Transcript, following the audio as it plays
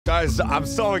Guys, I'm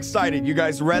so excited. You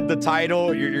guys read the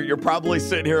title. You're probably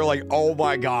sitting here like, oh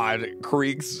my God,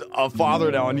 Kreek's a father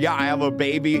now. And yeah, I have a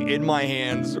baby in my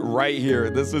hands right here.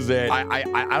 This is it. I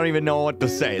don't even know what to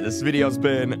say. This video's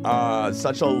been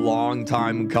such a long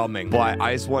time coming. But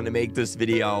I just wanted to make this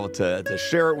video to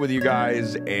share it with you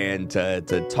guys and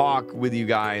to talk with you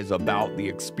guys about the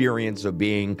experience of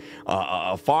being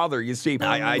a father. You see,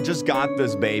 I just got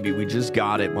this baby. We just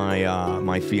got it,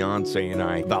 my fiance and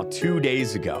I, about 2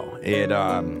 days ago.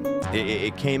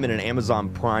 It came in an Amazon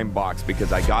Prime box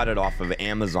because I got it off of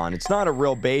Amazon. It's not a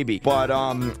real baby, but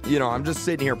you know, I'm just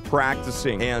sitting here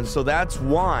practicing, and so that's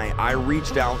why I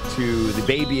reached out to the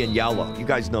Baby in Yellow. You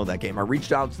guys know that game. I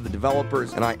reached out to the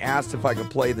developers and I asked if I could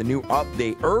play the new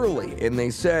update early, and they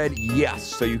said yes,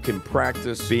 so you can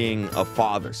practice being a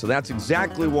father. So that's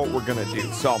exactly what we're gonna do.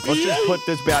 So let's just put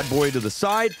this bad boy to the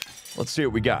side. Let's see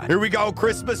what we got. Here we go,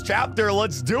 Christmas chapter.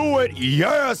 Let's do it.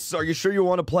 Yes. Are you sure you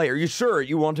want to play? Are you sure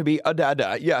you want to be a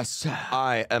dada? Yes,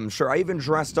 I am sure. I even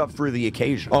dressed up for the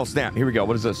occasion. Oh, snap. Here we go.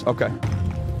 What is this? Okay.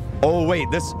 Oh, wait.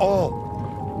 This.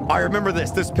 Oh, I remember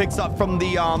this. This picks up from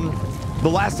the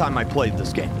last time I played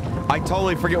this game. I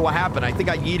totally forget what happened. I think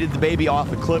I yeeted the baby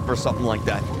off a cliff or something like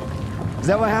that. Is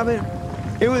that what happened?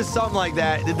 It was something like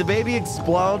that. Did the baby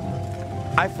explode?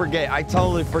 I forget. I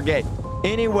totally forget.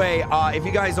 Anyway, if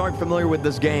you guys aren't familiar with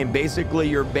this game, basically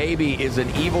your baby is an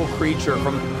evil creature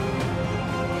from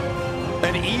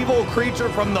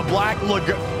the Black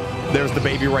Lagoon. There's the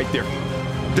baby right there.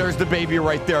 There's the baby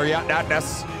right there. Yeah,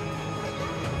 that's.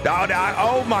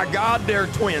 Oh my God, they're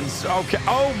twins. Okay.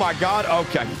 Oh my God.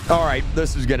 Okay. All right.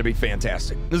 This is gonna be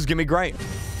fantastic. This is gonna be great.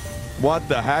 What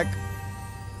the heck?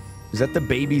 Is that the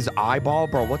baby's eyeball,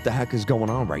 bro? What the heck is going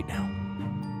on right now?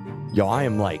 Yo,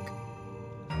 I'm like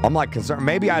concerned.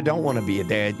 Maybe I don't want to be a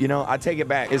dad. You know, I take it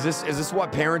back. Is this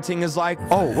what parenting is like?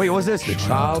 Oh, wait, what's this? The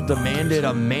child demanded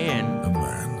a man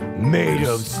made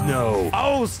of snow.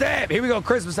 Oh, snap. Here we go.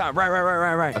 Christmas time.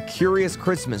 Right. A curious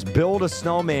Christmas. Build a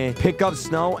snowman, pick up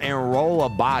snow, and roll a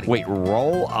body. Wait,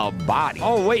 roll a body.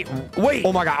 Oh, wait.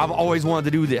 Oh my God. I've always wanted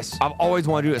to do this.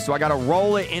 So I got to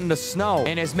roll it in the snow,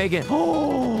 and it's making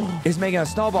a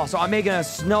snowball. So I'm making a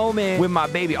snowman with my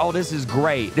baby. Oh, this is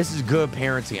great. This is good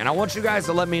parenting. And I want you guys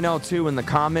to let me know too in the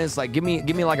comments. Like, give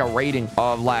me like a rating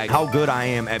of like how good I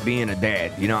am at being a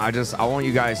dad. You know, I want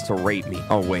you guys to rate me.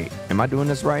 Oh, wait. Am I doing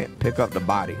this right? Pick up the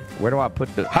body. Where do I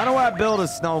put the... How do I build a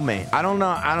snowman? I don't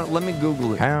know. Let me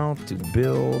Google it. How to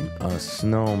build a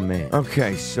snowman.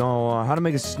 Okay, so how to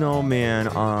make a snowman.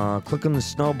 Click on the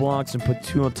snow blocks and put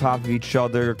two on top of each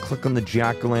other. Click on the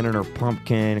jack-o'-lantern or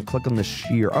pumpkin and click on the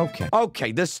shear.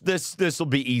 Okay, this will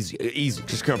be easy.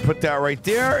 Just gonna put that right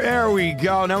there. There we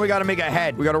go. Now we gotta make a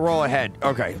head. We gotta roll a head.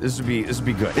 Okay, this would be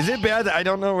good. Is it bad that I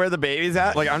don't know where the baby's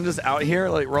at? Like, I'm just out here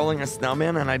like rolling a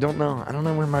snowman and I don't know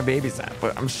where my baby's at,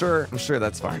 but I'm sure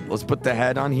that's fine. Let's put the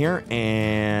head on here,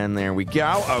 and there we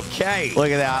go. Okay,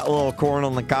 look at that little corn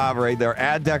on the cob right there.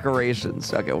 Add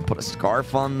decorations. Okay, we'll put a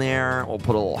scarf on there. We'll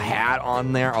put a little hat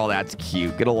on there. Oh, that's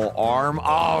cute. Get a little arm.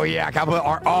 Oh yeah, can I put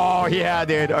arm? Oh yeah,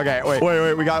 dude. Okay, wait.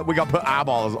 We got to put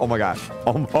eyeballs. Oh my God.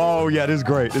 Oh yeah, this is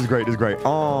great.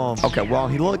 Okay, well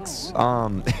he looks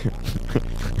yeah,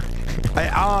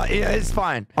 it's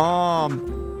fine.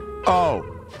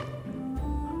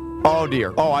 Oh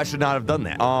dear. Oh, I should not have done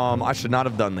that.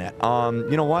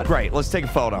 You know what? Great. Let's take a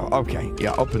photo. Okay.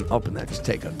 Yeah, open that. Just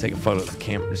take a photo of the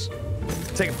camera. Just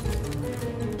take a...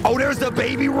 Oh, there's the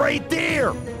baby right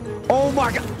there. Oh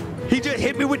my God. He just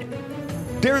hit me with...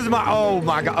 There's my... Oh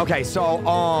my God. Okay, so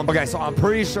I'm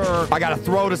pretty sure I gotta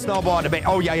throw the snowball at the baby.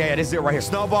 Oh yeah. This is it right here.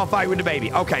 Snowball fight with the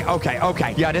baby. Okay.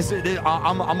 Yeah, this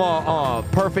I'm a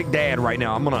perfect dad right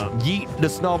now. I'm gonna yeet the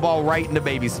snowball right in the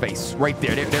baby's face. Right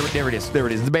there. There it is.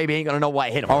 The baby ain't gonna know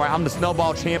what hit him. All right, I'm the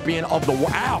snowball champion of the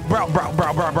world. Ow, bro.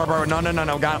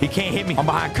 No. Got him. He can't hit me. I'm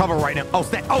behind cover right now. Oh,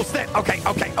 snap. Okay.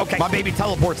 My baby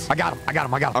teleports. I got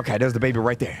him. Okay, there's the baby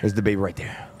right there.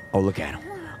 Oh, look at him.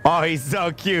 Oh, he's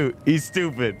so cute. He's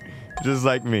stupid. Just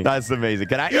like me. That's amazing.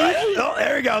 Can I... Oh,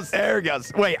 there he goes.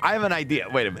 Wait, I have an idea.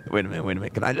 Wait a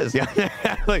minute. Can I just... Look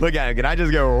at him. Can I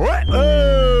just go... What?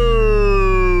 Oh!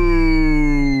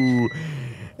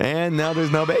 And now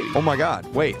there's no baby. Oh my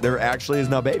God. Wait, there actually is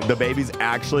no baby. The baby's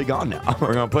actually gone now.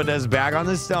 We're gonna put this back on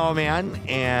the snowman,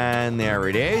 and there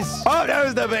it is. Oh,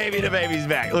 there's the baby. The baby's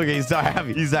back. Look, he's so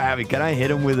happy. Can I hit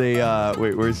him with a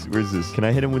wait, where's this? Can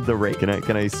I hit him with the rake? Can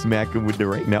I smack him with the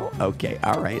rake? No? Okay,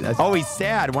 all right. Oh, he's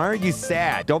sad. Why aren't you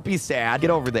sad? Don't be sad. Get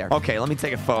over there. Okay, let me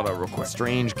take a photo real quick.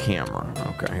 Strange camera.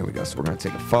 Okay, here we go. So we're gonna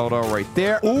take a photo right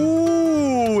there.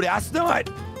 Ooh, that's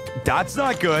not... That's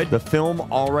not good. The film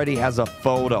already has a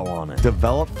photo on it.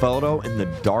 Develop photo in the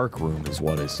dark room is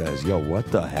what it says. Yo, what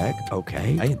the heck?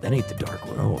 Okay. That ain't the dark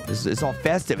room. Oh, it's all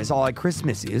festive. It's all like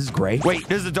Christmassy. This is great. Wait,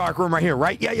 this is the dark room right here,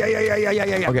 right? Yeah.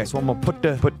 Okay, so I'm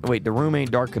gonna wait, the room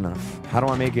ain't dark enough. How do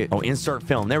I make it? Oh, insert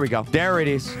film. There we go. There it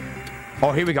is.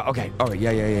 Oh, here we go. Okay. Oh,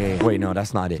 yeah. Wait, no,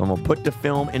 that's not it. So I'm gonna put the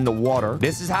film in the water.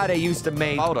 This is how they used to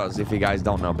make photos, if you guys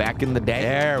don't know. Back in the day.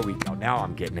 There we go. Now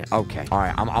I'm getting it. Okay. All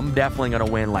right. I'm definitely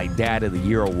gonna win like Dad of the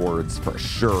Year awards for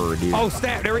sure, dude. Oh,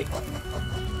 snap. There we.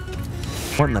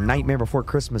 What in the Nightmare Before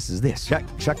Christmas is this?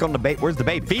 Check on the baby. Where's the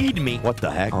baby? Feed me. What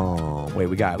the heck? Oh, wait.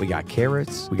 We got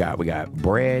carrots. We got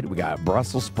bread. We got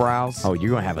Brussels sprouts. Oh, you're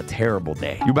gonna have a terrible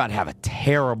day. You're about to have a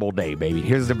terrible day, baby.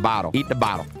 Here's the bottle. Eat the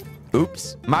bottle.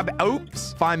 Oops.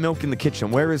 Oops. Find milk in the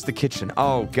kitchen. Where is the kitchen?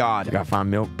 Oh, God. I gotta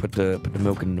find milk. Put the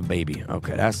milk in the baby.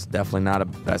 Okay, that's definitely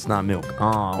that's not milk.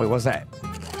 Oh, wait, what's that?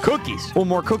 Cookies. Oh,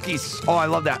 more cookies. Oh, I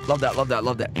love that. Love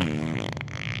that.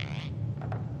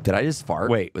 Did I just fart?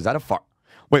 Wait, was that a fart?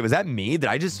 Wait, was that me? Did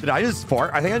I just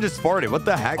fart? I think I just farted. What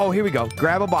the heck? Oh, here we go.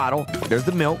 Grab a bottle. There's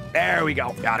the milk. There we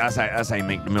go. Yeah, that's how you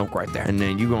make the milk right there. And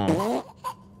then you go.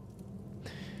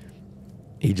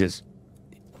 He just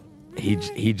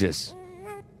pooped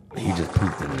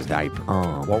in his diaper.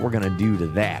 What we're gonna do to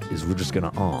that is we're just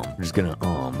gonna do.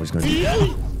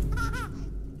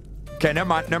 Okay, never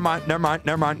mind.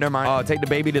 Take the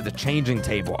baby to the changing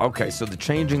table. Okay, so the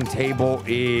changing table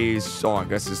is, I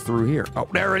guess it's through here. Oh,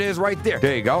 there it is right there.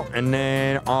 There you go. And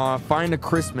then find a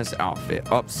Christmas outfit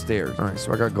upstairs. All right,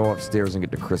 so I gotta go upstairs and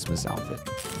get the Christmas outfit.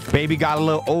 Baby got a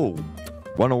little,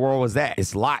 what in the world was that?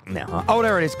 It's locked now, huh? Oh,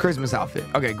 there it is, Christmas outfit.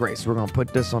 Okay, great. So we're gonna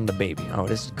put this on the baby. Oh,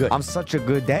 this is good. I'm such a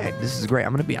good dad. This is great.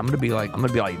 I'm gonna be like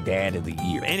Dad of the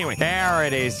Year. Anyway, there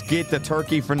it is. Get the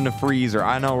turkey from the freezer.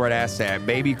 I know where that's at.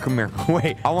 Baby, come here.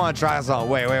 Wait, I want to try something.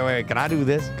 Wait. Can I do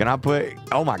this? Can I put?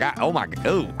 Oh my God. Oh.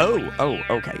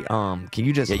 Okay. Can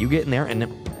you just? Yeah, you get in there and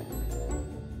then.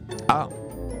 Oh,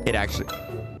 it actually.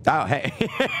 Oh, hey.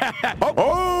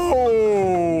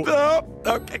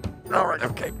 Okay. All right.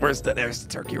 Okay. There's the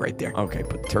turkey right there. Okay.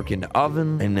 Put the turkey in the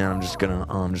oven, and then I'm just gonna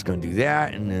do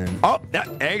that, and then.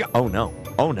 There you go. Oh no.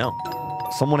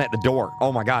 Someone at the door.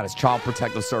 Oh my God. It's Child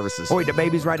Protective Services. Oh wait, the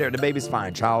baby's right there. The baby's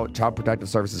fine. Child Protective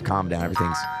Services. Calm down.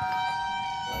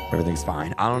 Everything's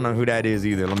fine. I don't know who that is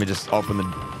either. Let me just open the.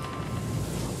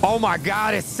 Oh my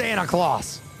God. It's Santa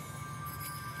Claus.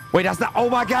 Wait, that's not. Oh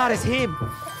my God. It's him.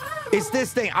 It's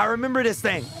this thing. I remember this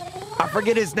thing. I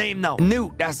forget his name, though.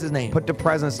 Newt, that's his name. Put the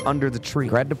presents under the tree.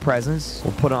 Grab the presents.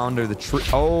 We'll put it under the tree.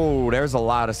 Oh, there's a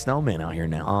lot of snowmen out here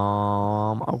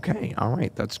now. Okay. All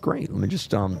right. That's great. Let me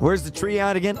just, where's the tree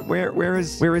at again? Where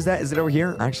is that? Is it over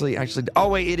here? Actually, oh,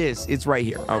 wait, it is. It's right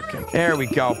here. Okay. There we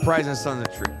go. Presents on the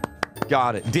tree.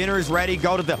 Got it. Dinner's ready.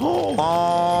 Go to the,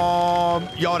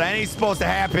 yo, that ain't supposed to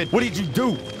happen. What did you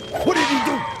do?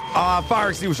 Fire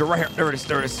extinguisher right here. There it is.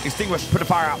 Extinguish. Put the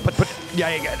fire out.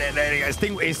 There you go.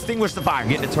 Extinguish the fire.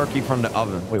 Get the turkey from the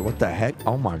oven. Wait, what the heck?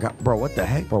 Oh my God, bro, what the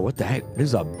heck? This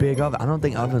is a big oven. I don't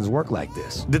think ovens work like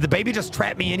this. Did the baby just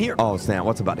trap me in here? Oh snap!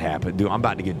 What's about to happen, dude? I'm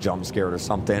about to get jump scared or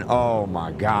something. Oh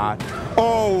my God.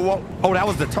 Oh, that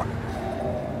was the turkey.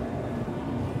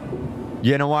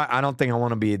 You know what? I don't think I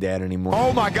want to be a dad anymore.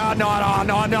 Oh my God, no.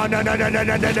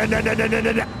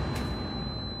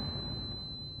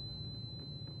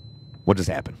 What just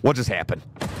happened?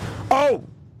 Oh!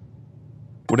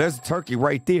 Well, there's a turkey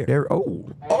right there. Man.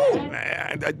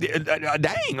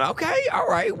 Dang, okay, all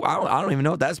right. Well, I don't even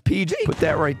know if that's PG. Put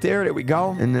that right there. There we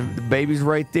go. And then the baby's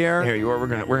right there. Here you are. We're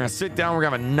gonna sit down. We're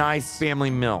gonna have a nice family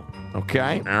meal.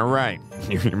 Okay? All right.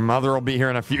 Your mother will be here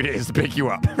in a few days to pick you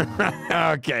up.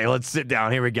 Okay, let's sit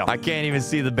down. Here we go. I can't even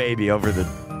see the baby over the...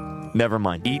 Never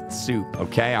mind. Eat soup.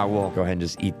 Okay, I will go ahead and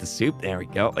just eat the soup. There we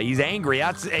go. He's angry.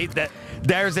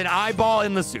 There's an eyeball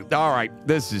in the soup. All right,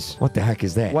 this is... What the heck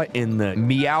is that? What in the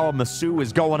meow masu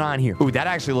is going on here? Ooh, that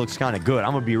actually looks kind of good.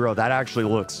 I'm gonna be real. That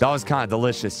was kind of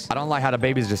delicious. I don't like how the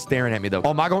baby's just staring at me, though. Oh,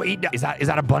 am I gonna eat that? Is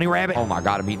that a bunny rabbit? Oh, my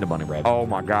God, I'm eating a bunny rabbit. Oh,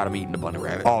 my God, I'm eating a bunny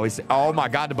rabbit. Oh, my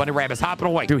God, the bunny rabbit's hopping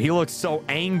away. Dude, he looks so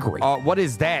angry. What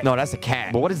is that? No, that's a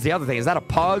cat. But what is the other thing? Is that a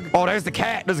pug? Oh, there's the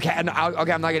cat. There's a cat. No,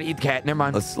 okay, I'm not gonna eat the cat. Never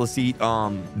mind. Let's eat,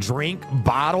 drink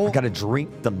bottle. I gotta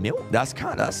drink the milk. That's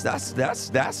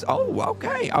oh,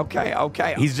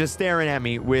 okay. He's just staring at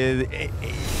me with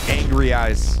angry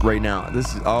eyes right now.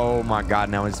 This is, oh my God,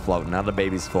 now he's floating. Now the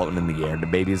baby's floating in the air. The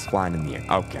baby is flying in the air.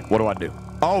 Okay, what do I do?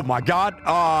 Oh my God,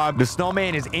 the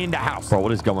snowman is in the house. Bro,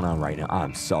 what is going on right now?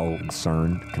 I'm so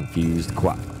concerned, confused.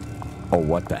 Oh,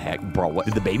 what the heck? Bro, what?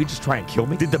 Did the baby just try and kill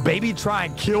me? Did the baby try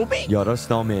and kill me? Yo, those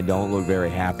snowmen don't look very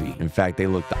happy. In fact, they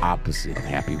look the opposite of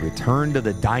happy. Return to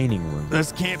the dining room.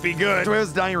 This can't be good.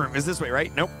 Where's the dining room? Is this way,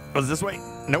 right? Nope. Was this way?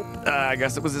 Nope. I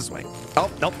guess it was this way. Oh,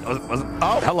 nope.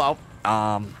 Oh, hello.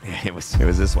 It was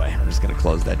this way. I'm just gonna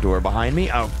close that door behind me.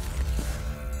 Oh.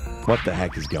 What the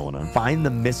heck is going on? Find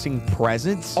the missing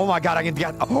presents? Oh my God, I can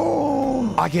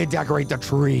decorate the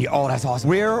tree. Oh, that's awesome.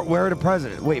 Where are the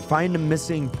presents? Wait, find the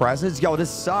missing presents? Yo,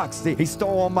 this sucks. He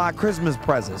stole all my Christmas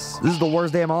presents. This is the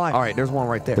worst day of my life. All right, there's one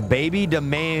right there. The baby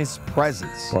demands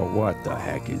presents. Bro, what the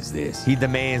heck is this? He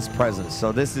demands presents.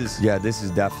 So this is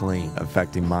definitely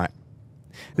affecting my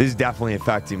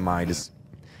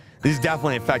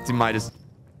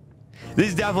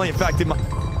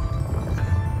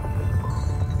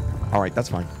All right, that's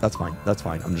fine. I'm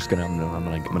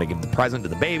gonna give the present to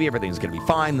the baby. Everything's gonna be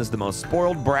fine. This is the most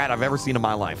spoiled brat I've ever seen in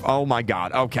my life. Oh my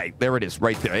God. Okay, there it is,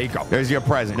 right there. There you go. There's your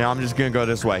present. Now I'm just gonna go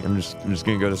this way. I'm just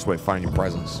gonna go this way, finding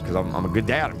presents, because I'm a good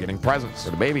dad. I'm getting presents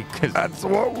for the baby, because that's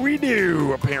what we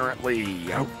do,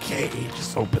 apparently. Okay,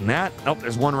 just open that. Oh,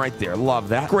 there's one right there. Love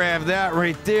that. Grab that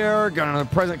right there. Got another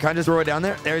present. Can I just throw it down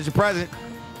there? There's your present.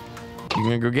 You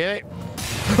gonna go get it?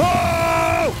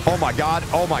 Oh my God.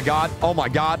 Oh my God. Oh my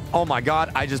God. Oh my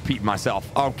God. I just peed myself.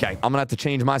 Okay. I'm gonna have to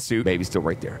change my suit. Baby's still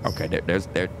right there. Okay. There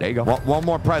you go. One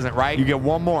more present, right? You get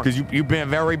one more, because you've been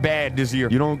very bad this year.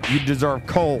 You deserve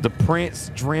coal. The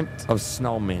prince dreamt of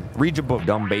snowmen. Read your book,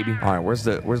 dumb baby. All right. Where's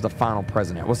the final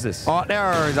present at? What's this? Oh,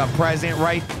 there's a present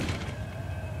right.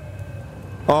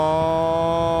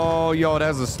 Oh, yo,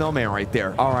 there's a snowman right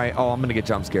there. All right. Oh, I'm gonna get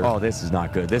jump scared. Oh, this is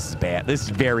not good. This is bad. This is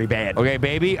very bad. Okay,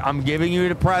 baby, I'm giving you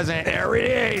the present. There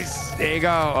it is. There you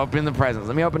go. Open the presents.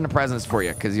 Let me open the presents for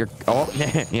you, because you're. Oh,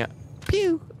 yeah.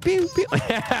 Pew, pew, pew.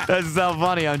 That's so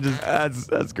funny.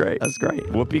 That's great. That's great.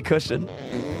 Whoopee cushion.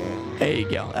 There you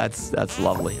go. That's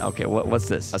lovely. Okay, what's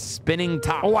this? A spinning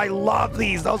top. Oh, I love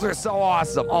these. Those are so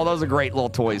awesome. Oh, those are great little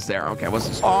toys there. Okay, what's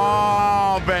this?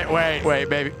 Oh, wait,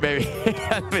 baby.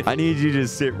 I need you to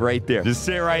sit right there. Just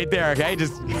sit right there, okay?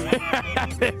 Just.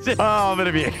 Oh, I'm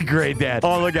gonna be a great dad.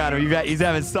 Oh, look at him. He's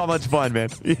having so much fun,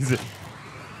 man.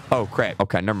 Oh, crap.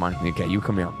 Okay, never mind. Okay, you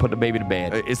come here. Put the baby to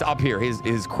bed. It's up here.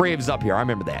 His crib's up here. I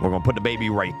remember that. We're gonna put the baby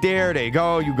right there. There you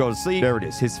go. You go to sleep. There it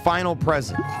is. His final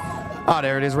present. Oh,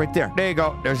 there it is right there. There you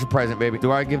go. There's your present, baby.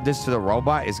 Do I give this to the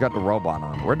robot? It's got the robot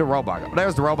on. Where'd the robot go?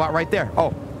 There's the robot right there.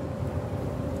 Oh.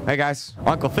 Hey, guys.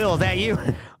 Uncle Phil, is that you?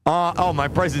 Oh, my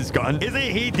present's gone. Isn't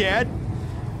he dead?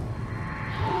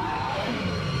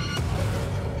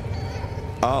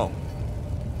 Oh.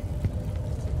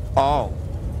 Oh.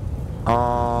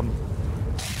 Oh!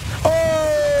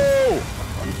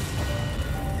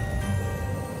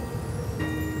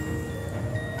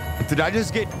 Did I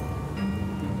just get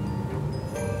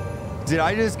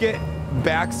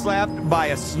backslapped by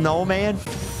a snowman?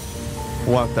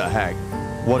 What the heck?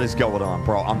 What is going on,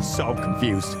 bro? I'm so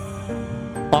confused.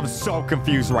 I'm so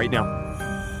confused right now.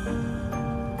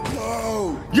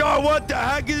 Whoa! Yo, what the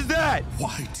heck is that?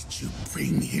 Why did you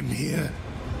bring him here?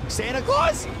 Santa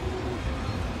Claus?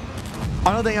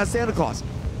 I don't think that's Santa Claus.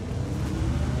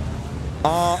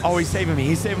 Oh, he's saving me.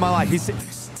 He's saving my life.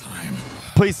 This time.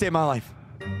 Please save my life.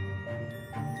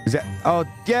 Is that? Oh,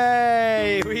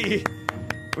 yay!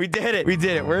 We did it. We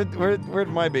did it. Where'd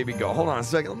my baby go? Hold on a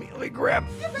second. Let me grab.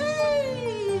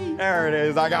 There it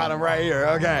is. I got him right here.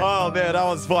 Okay. Oh, man, that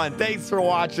was fun. Thanks for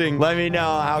watching. Let me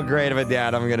know how great of a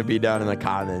dad I'm going to be down in the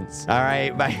comments. All right.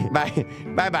 Bye. Bye.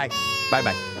 Bye. Bye. Bye.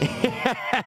 Bye.